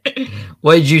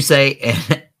 What did you say?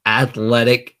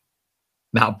 Athletic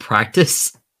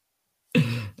malpractice?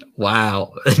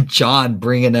 Wow. John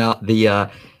bringing out the,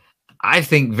 I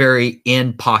think, very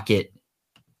in-pocket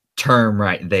term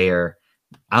right there.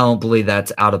 I don't believe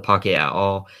that's out of pocket at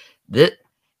all.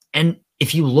 And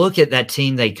if you look at that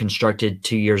team they constructed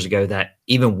 2 years ago that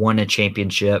even won a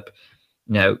championship,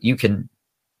 you can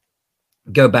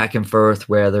go back and forth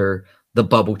whether the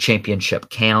bubble championship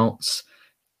counts.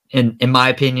 In my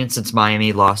opinion, since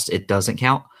Miami lost, it doesn't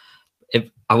count.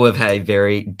 I would have had a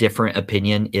very different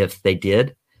opinion if they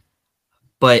did.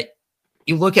 But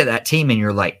you look at that team and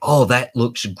you're like, oh, that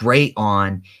looks great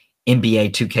on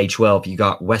NBA 2K12, you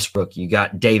got Westbrook, you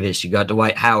got Davis, you got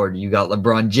Dwight Howard, you got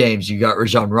LeBron James, you got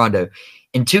Rajon Rondo.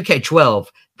 In 2K12,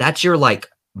 that's your like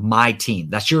my team.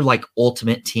 That's your like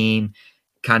ultimate team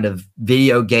kind of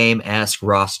video game-esque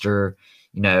roster.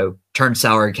 You know, turn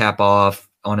salary cap off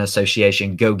on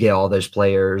association, go get all those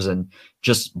players and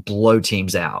just blow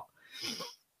teams out.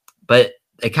 But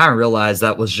they kind of realized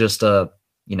that was just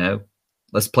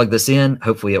let's plug this in.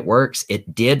 Hopefully it works.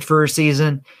 It did for a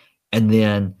season. And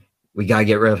then we got to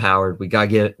get rid of Howard. We got to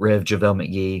get rid of JaVale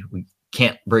McGee. We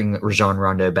can't bring Rajon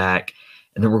Rondo back.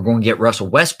 And then we're going to get Russell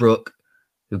Westbrook,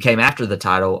 who came after the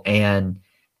title, and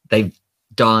they've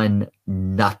done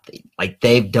nothing. Like,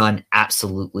 they've done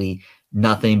absolutely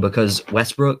nothing because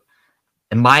Westbrook,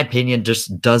 in my opinion,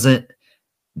 just doesn't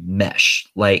mesh.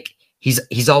 Like,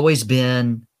 he's always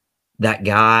been that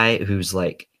guy who's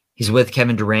like, he's with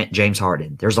Kevin Durant, James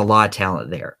Harden. There's a lot of talent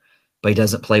there, but he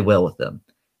doesn't play well with them.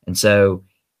 And so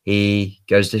he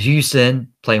goes to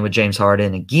Houston, playing with James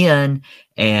Harden again,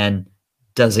 and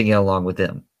doesn't get along with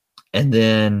them. And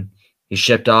then he's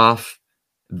shipped off,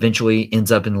 eventually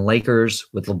ends up in the Lakers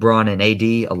with LeBron and AD,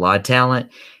 a lot of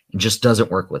talent, and just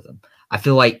doesn't work with them. I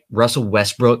feel like Russell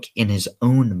Westbrook, in his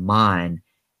own mind,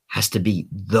 has to be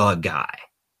the guy.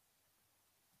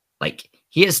 Like,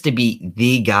 he has to be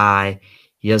the guy.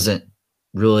 He doesn't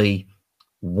really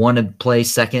want to play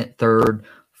second, third,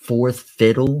 fourth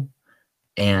fiddle.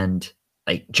 And,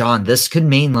 like, John, this could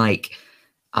mean, like,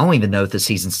 I don't even know if the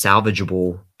season's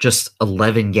salvageable just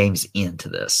 11 games into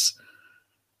this.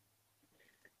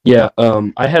 Yeah,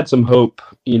 I had some hope,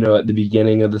 at the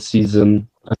beginning of the season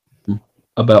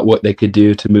about what they could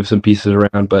do to move some pieces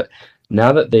around. But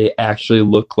now that they actually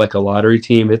look like a lottery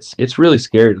team, it's really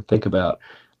scary to think about.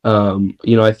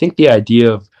 I think the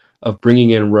idea of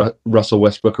bringing in Russell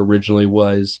Westbrook originally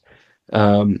was,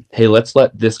 hey, let's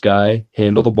let this guy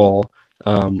handle the ball,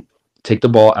 take the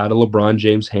ball out of LeBron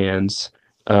James' hands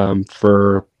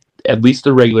for at least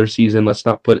the regular season. Let's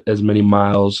not put as many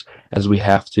miles as we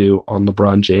have to on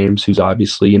LeBron James, who's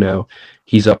obviously,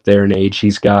 he's up there in age.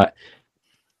 He's got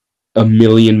 1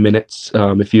 million minutes.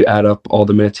 If you add up all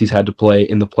the minutes he's had to play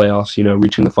in the playoffs,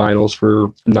 reaching the finals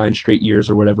for 9 straight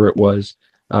years or whatever it was.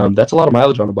 That's a lot of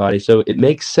mileage on the body. So it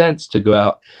makes sense to go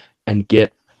out and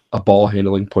get a ball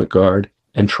handling point guard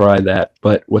and try that.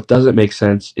 But what doesn't make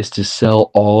sense is to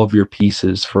sell all of your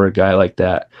pieces for a guy like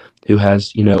that who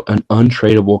has, an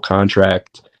untradeable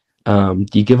contract.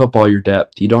 You give up all your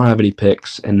depth. You don't have any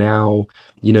picks. And now,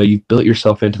 you've built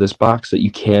yourself into this box that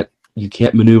you can't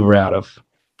maneuver out of.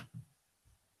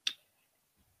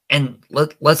 And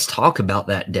let's talk about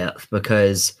that depth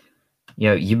because,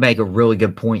 you make a really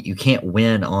good point. You can't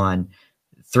win on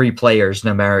 3 players,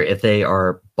 no matter if they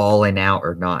are balling out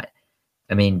or not.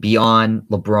 I mean, beyond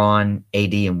LeBron,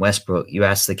 AD, and Westbrook, you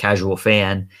ask the casual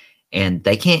fan, and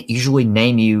they can't usually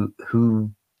name you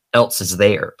who else is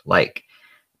there. Like,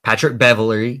 Patrick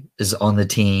Beverley is on the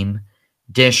team.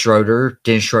 Dennis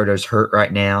Schroeder's hurt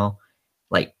right now.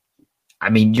 Like, I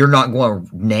mean, you're not going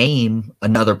to name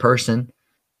another person.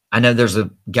 I know there's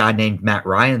a guy named Matt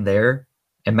Ryan there,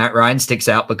 and Matt Ryan sticks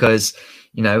out because,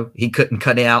 he couldn't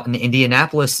cut it out in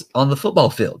Indianapolis on the football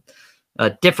field.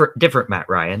 Different Matt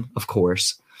Ryan, of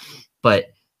course.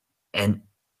 And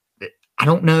I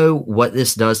don't know what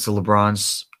this does to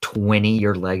LeBron's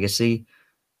 20-year legacy.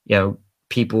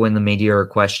 People in the media are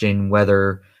questioning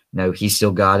whether, he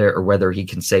still got it or whether he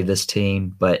can save this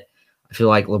team. But I feel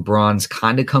like LeBron's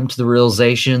kind of come to the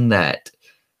realization that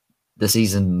the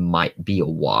season might be a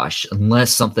wash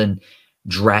unless something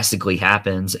drastically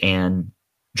happens, and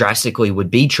drastically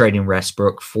would be trading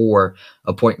Westbrook for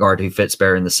a point guard who fits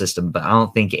better in the system. But I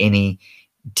don't think any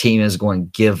team is going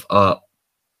to give up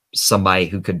somebody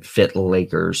who could fit the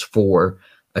Lakers for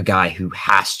a guy who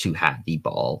has to have the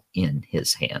ball in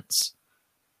his hands.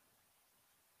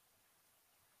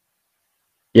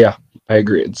 Yeah, I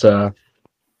agree. It's a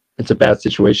bad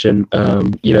situation.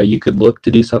 You could look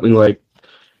to do something like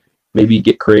maybe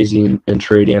get crazy and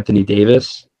trade Anthony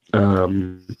Davis.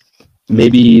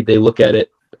 Maybe they look at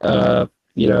it, right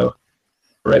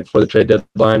before the trade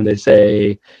deadline. They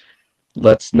say,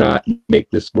 let's not make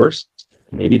this worse.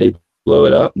 Maybe they blow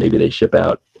it up. Maybe they ship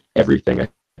out everything. I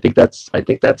think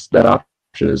that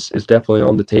option is definitely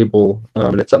on the table,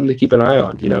 and it's something to keep an eye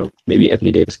on. Maybe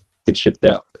Anthony Davis gets shipped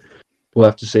out. We'll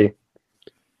have to see.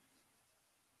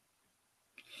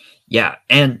 Yeah,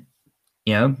 and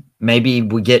maybe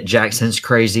we get Jackson's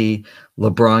crazy.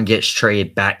 LeBron gets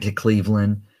traded back to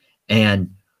Cleveland,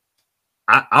 and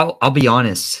I'll be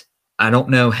honest. I don't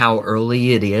know how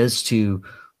early it is to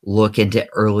look into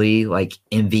early like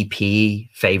MVP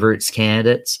favorites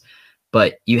candidates,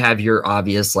 but you have your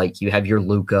obvious, like you have your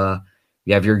Luka,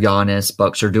 you have your Giannis.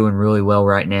 Bucks are doing really well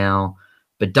right now.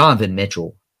 But Donovan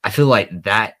Mitchell, I feel like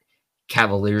that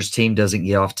Cavaliers team doesn't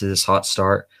get off to this hot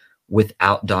start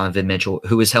without Donovan Mitchell,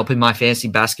 who is helping my fantasy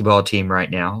basketball team right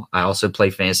now. I also play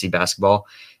fantasy basketball.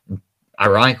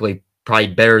 Ironically, probably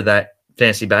better that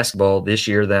fantasy basketball this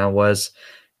year than I was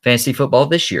fantasy football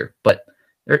this year. But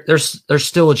there's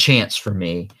still a chance for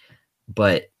me.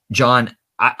 But John,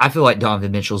 I feel like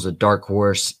Donovan Mitchell's a dark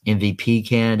horse MVP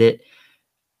candidate.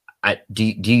 Do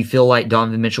you feel like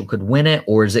Donovan Mitchell could win it,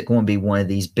 or is it going to be one of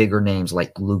these bigger names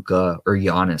like Luka or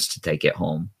Giannis to take it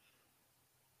home?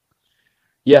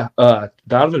 Yeah,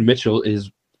 Donovan Mitchell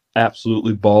is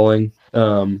absolutely balling.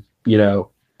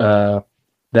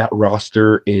 That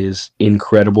roster is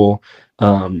incredible.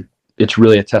 It's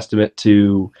really a testament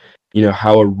to,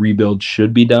 how a rebuild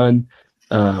should be done.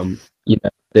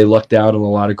 They lucked out on a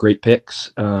lot of great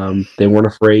picks. They weren't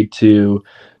afraid to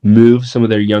move some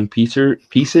of their young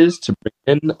pieces to bring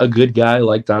in a good guy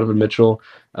like Donovan Mitchell.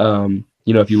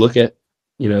 If you look at,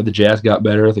 the Jazz got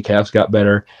better, the Cavs got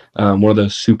better. One of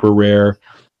those super rare,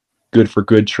 good for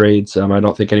good trades. I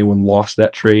don't think anyone lost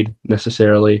that trade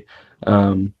necessarily.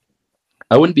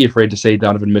 I wouldn't be afraid to say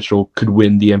Donovan Mitchell could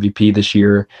win the MVP this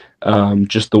year.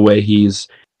 Just the way he's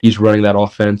running that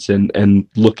offense and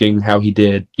looking how he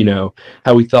did,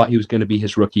 how we thought he was going to be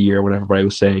his rookie year when everybody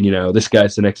was saying, this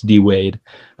guy's the next D Wade.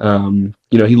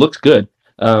 He looks good.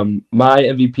 My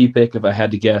MVP pick, if I had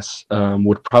to guess,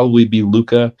 would probably be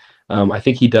Luka. I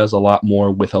think he does a lot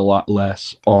more with a lot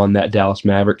less on that Dallas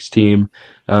Mavericks team.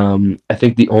 I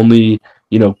think the only,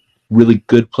 really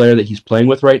good player that he's playing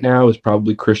with right now is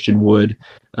probably Christian Wood.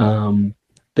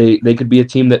 They could be a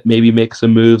team that maybe makes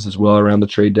some moves as well around the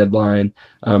trade deadline,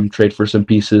 trade for some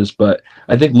pieces. But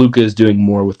I think Luka is doing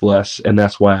more with less, and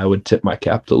that's why I would tip my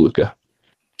cap to Luka.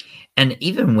 And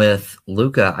even with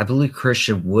Luka, I believe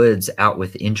Christian Wood's out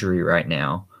with injury right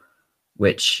now,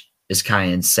 which is kind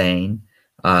of insane.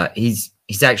 He's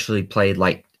actually played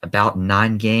like about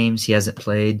 9 games. He hasn't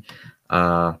played.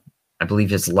 I believe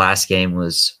his last game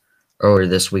was earlier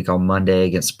this week on Monday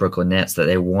against the Brooklyn Nets that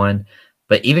they won.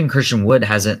 But even Christian Wood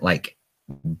hasn't like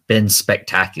been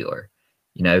spectacular.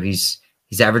 He's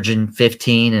averaging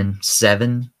 15 and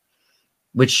 7,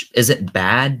 which isn't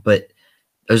bad, but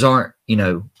those aren't,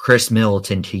 Chris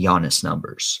Middleton to Giannis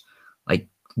numbers. Like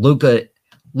Luka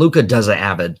doesn't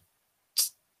have a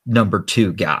number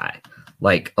 2 guy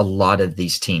like a lot of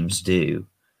these teams do.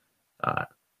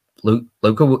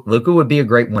 Luka would be a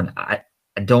great one. I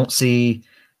don't see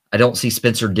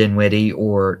Spencer Dinwiddie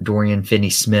or Dorian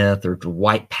Finney-Smith or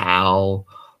Dwight Powell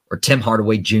or Tim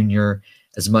Hardaway Jr.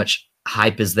 as much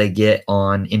hype as they get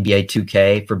on NBA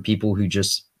 2K from people who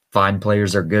just find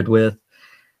players they're good with.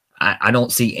 I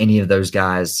don't see any of those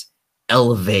guys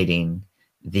elevating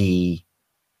the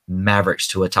Mavericks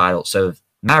to a title. So if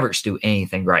Mavericks do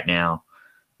anything right now,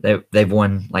 they've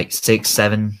won like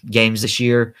 6-7 games this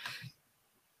year.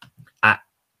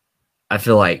 I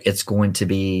feel like it's going to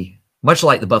be much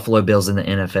like the Buffalo Bills in the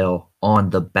NFL on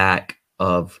the back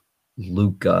of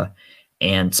Luka.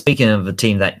 And speaking of a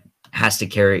team that has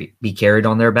to be carried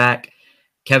on their back,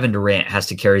 Kevin Durant has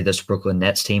to carry this Brooklyn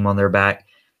Nets team on their back.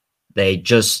 They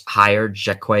just hired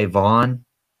Jacque Vaughn.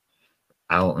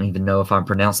 I don't even know if I'm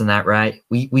pronouncing that right.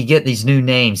 We get these new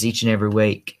names each and every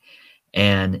week,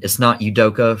 and it's not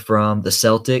Udoka from the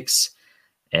Celtics.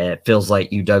 It feels like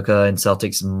Udoka and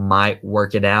Celtics might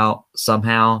work it out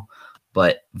somehow,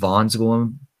 but Vaughn's going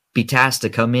to be tasked to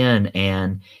come in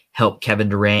and help Kevin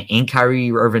Durant in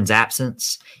Kyrie Irving's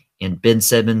absence and Ben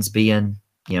Simmons being,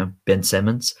 Ben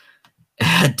Simmons,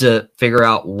 had to figure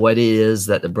out what it is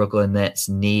that the Brooklyn Nets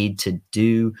need to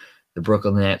do. The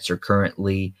Brooklyn Nets are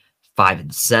currently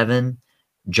 5-7.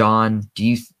 John,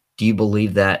 do you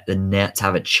believe that the Nets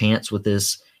have a chance with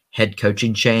this head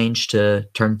coaching change to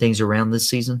turn things around this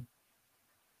season?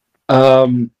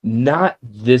 Not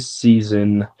this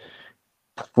season,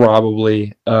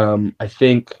 probably. I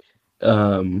think,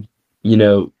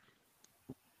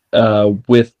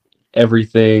 with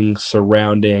everything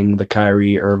surrounding the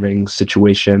Kyrie Irving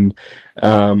situation,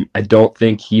 I don't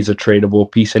think he's a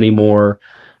tradable piece anymore.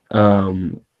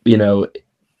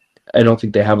 I don't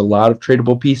think they have a lot of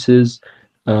tradable pieces.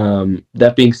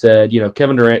 That being said,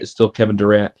 Kevin Durant is still Kevin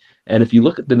Durant. And if you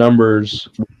look at the numbers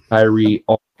with Kyrie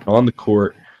on the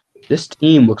court, this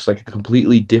team looks like a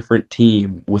completely different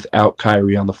team without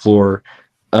Kyrie on the floor.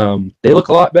 They look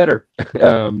a lot better.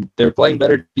 They're playing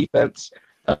better defense.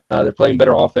 They're playing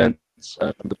better offense.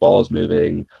 The ball is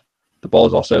moving. The ball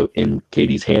is also in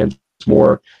KD's hands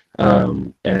more.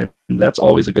 And that's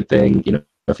always a good thing.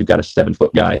 If you've got a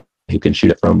 7-foot guy who can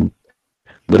shoot it from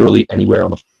literally anywhere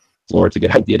on the floor. It's a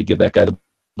good idea to give that guy the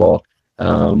ball.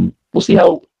 We'll see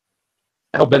how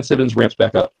Ben Simmons ramps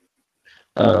back up.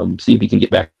 See if he can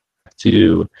get back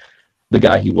to the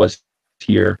guy he was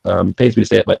here. Pains me to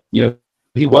say it, but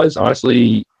he was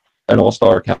honestly an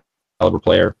all-star caliber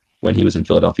player when he was in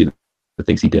Philadelphia. The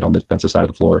things he did on the defensive side of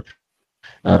the floor,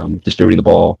 distributing the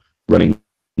ball, running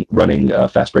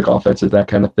fast break offenses, that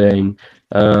kind of thing.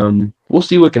 We'll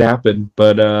see what can happen,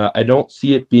 but I don't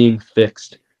see it being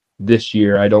fixed this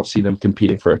year. I don't see them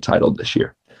competing for a title this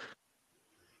year.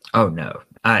 Oh no,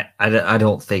 I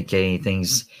don't think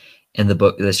anything's in the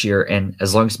book this year. And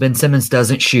as long as Ben Simmons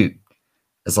doesn't shoot,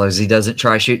 as long as he doesn't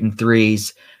try shooting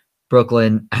threes,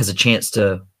 Brooklyn has a chance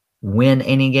to win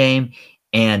any game.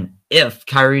 And if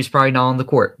Kyrie's probably not on the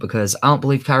court, because I don't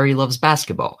believe Kyrie loves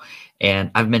basketball.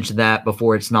 And I've mentioned that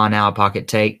before. It's not an out-of-pocket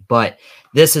take, but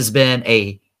this has been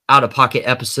a out-of-pocket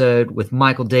episode with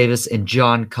Michael Davis and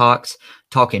John Cox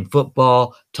talking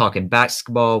football, talking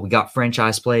basketball. We got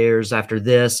franchise players after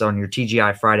this on your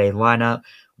TGI Friday lineup.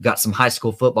 We got some high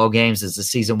school football games as the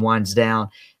season winds down.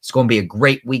 It's going to be a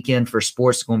great weekend for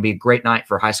sports. It's going to be a great night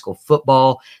for high school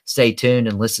football. Stay tuned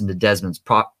and listen to Desmond's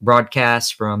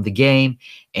broadcast from the game.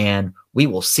 And we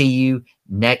will see you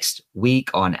next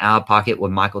week on Out of Pocket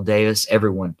with Michael Davis.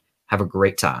 Everyone, have a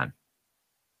great time.